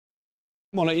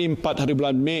Mulai 4 hari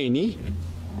bulan Mei ini,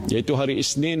 iaitu hari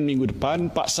Isnin minggu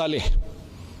depan, Pak Saleh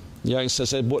yang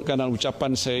saya sebutkan dalam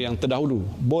ucapan saya yang terdahulu,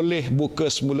 boleh buka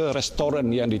semula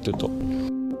restoran yang ditutup.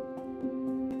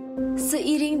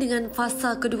 Seiring dengan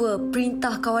fasa kedua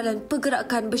Perintah Kawalan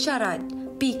Pergerakan Bersyarat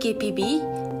PKPB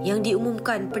yang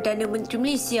diumumkan Perdana Menteri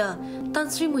Malaysia Tan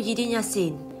Sri Muhyiddin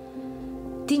Yassin,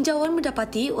 tinjauan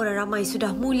mendapati orang ramai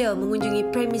sudah mula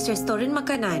mengunjungi premis restoran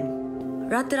makanan.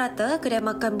 Rata-rata kedai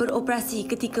makan beroperasi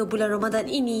ketika bulan Ramadan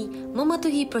ini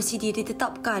mematuhi prosedur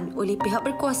ditetapkan oleh pihak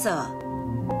berkuasa.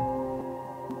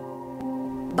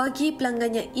 Bagi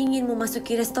pelanggan yang ingin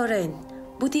memasuki restoran,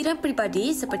 butiran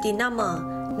peribadi seperti nama,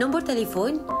 nombor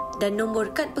telefon dan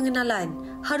nombor kad pengenalan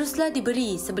haruslah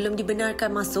diberi sebelum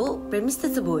dibenarkan masuk premis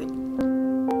tersebut.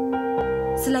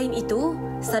 Selain itu,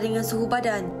 saringan suhu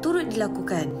badan turut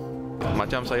dilakukan.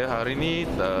 Macam saya hari ni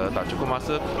tak cukup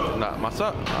masa nak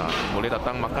masak, boleh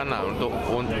datang makan lah, untuk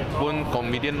pun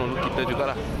convenient untuk kita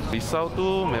jugalah. Risau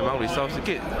tu memang risau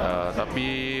sikit,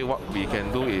 tapi what we can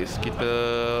do is kita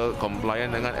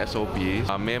compliant dengan SOP.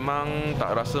 Memang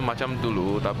tak rasa macam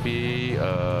dulu, tapi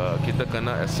kita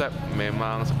kena accept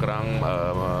memang sekarang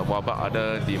wabak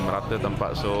ada di merata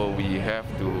tempat, so we have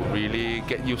to really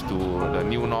get used to the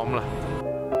new norm lah.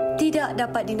 Tidak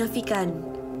dapat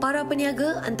dinafikan, para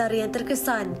peniaga antara yang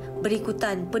terkesan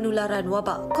berikutan penularan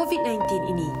wabak COVID-19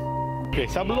 ini. Okay,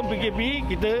 sebelum PKP,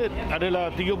 kita adalah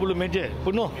 30 meja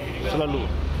penuh selalu.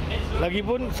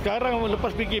 Lagipun sekarang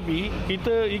lepas PKP,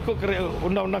 kita ikut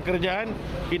undang-undang kerajaan,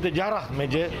 kita jarah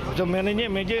meja. Macam maknanya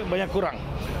meja banyak kurang.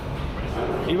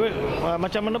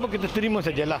 Macam mana pun kita terima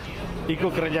sajalah. Ikut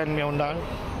kerajaan yang undang,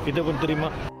 kita pun terima.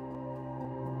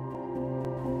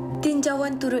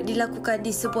 Tinjauan turut dilakukan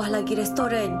di sebuah lagi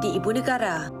restoran di Ibu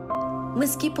Negara.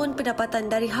 Meskipun pendapatan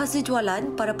dari hasil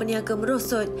jualan para peniaga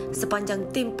merosot sepanjang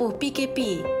tempoh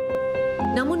PKP,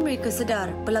 namun mereka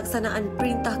sedar pelaksanaan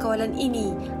perintah kawalan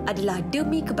ini adalah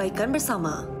demi kebaikan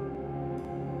bersama.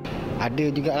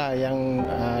 Ada jugalah yang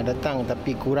datang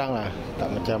tapi kurang lah, tak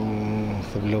macam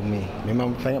sebelum ni.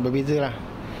 Memang sangat berbeza lah.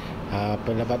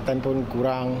 Pendapatan pun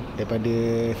kurang daripada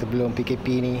sebelum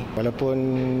PKP ni. Walaupun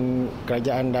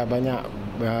kerajaan dah banyak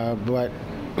buat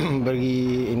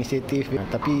beri inisiatif,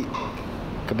 tapi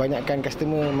kebanyakan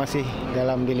customer masih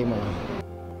dalam dilema.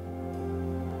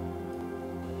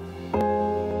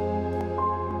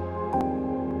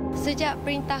 Sejak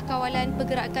Perintah Kawalan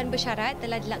Pergerakan Bersyarat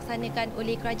telah dilaksanakan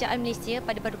oleh Kerajaan Malaysia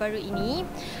pada baru-baru ini,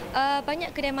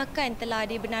 banyak kedai makan telah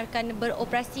dibenarkan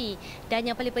beroperasi dan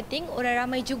yang paling penting, orang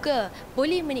ramai juga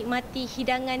boleh menikmati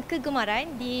hidangan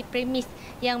kegemaran di premis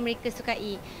yang mereka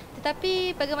sukai.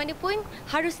 Tetapi bagaimanapun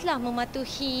haruslah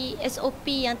mematuhi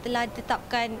SOP yang telah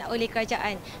ditetapkan oleh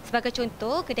kerajaan. Sebagai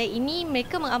contoh, kedai ini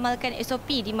mereka mengamalkan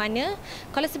SOP di mana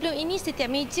kalau sebelum ini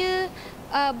setiap meja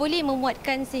boleh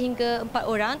memuatkan sehingga 4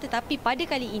 orang, tetapi pada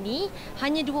kali ini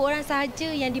hanya 2 orang sahaja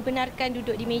yang dibenarkan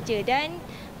duduk di meja dan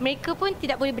mereka pun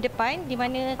tidak boleh berdepan di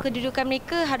mana kedudukan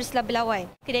mereka haruslah berlawan.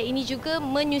 Kedai ini juga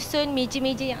menyusun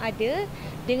meja-meja yang ada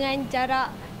dengan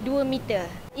jarak 2 meter.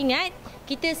 Ingat,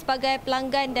 kita sebagai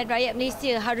pelanggan dan rakyat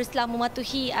Malaysia haruslah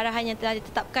mematuhi arahan yang telah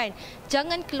ditetapkan.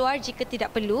 Jangan keluar jika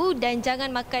tidak perlu dan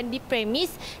jangan makan di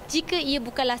premis jika ia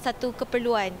bukanlah satu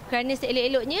keperluan. Kerana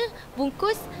seelok-eloknya,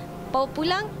 bungkus, bawa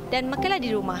pulang dan makanlah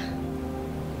di rumah.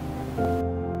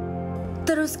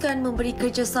 Teruskan memberi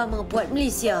kerjasama buat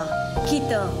Malaysia.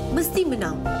 Kita mesti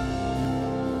menang.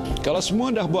 Kalau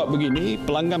semua dah buat begini,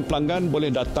 pelanggan-pelanggan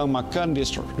boleh datang makan di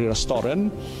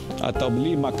restoran atau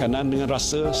beli makanan dengan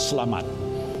rasa selamat.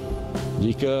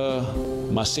 Jika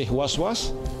masih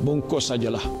was-was, bungkus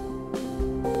sajalah.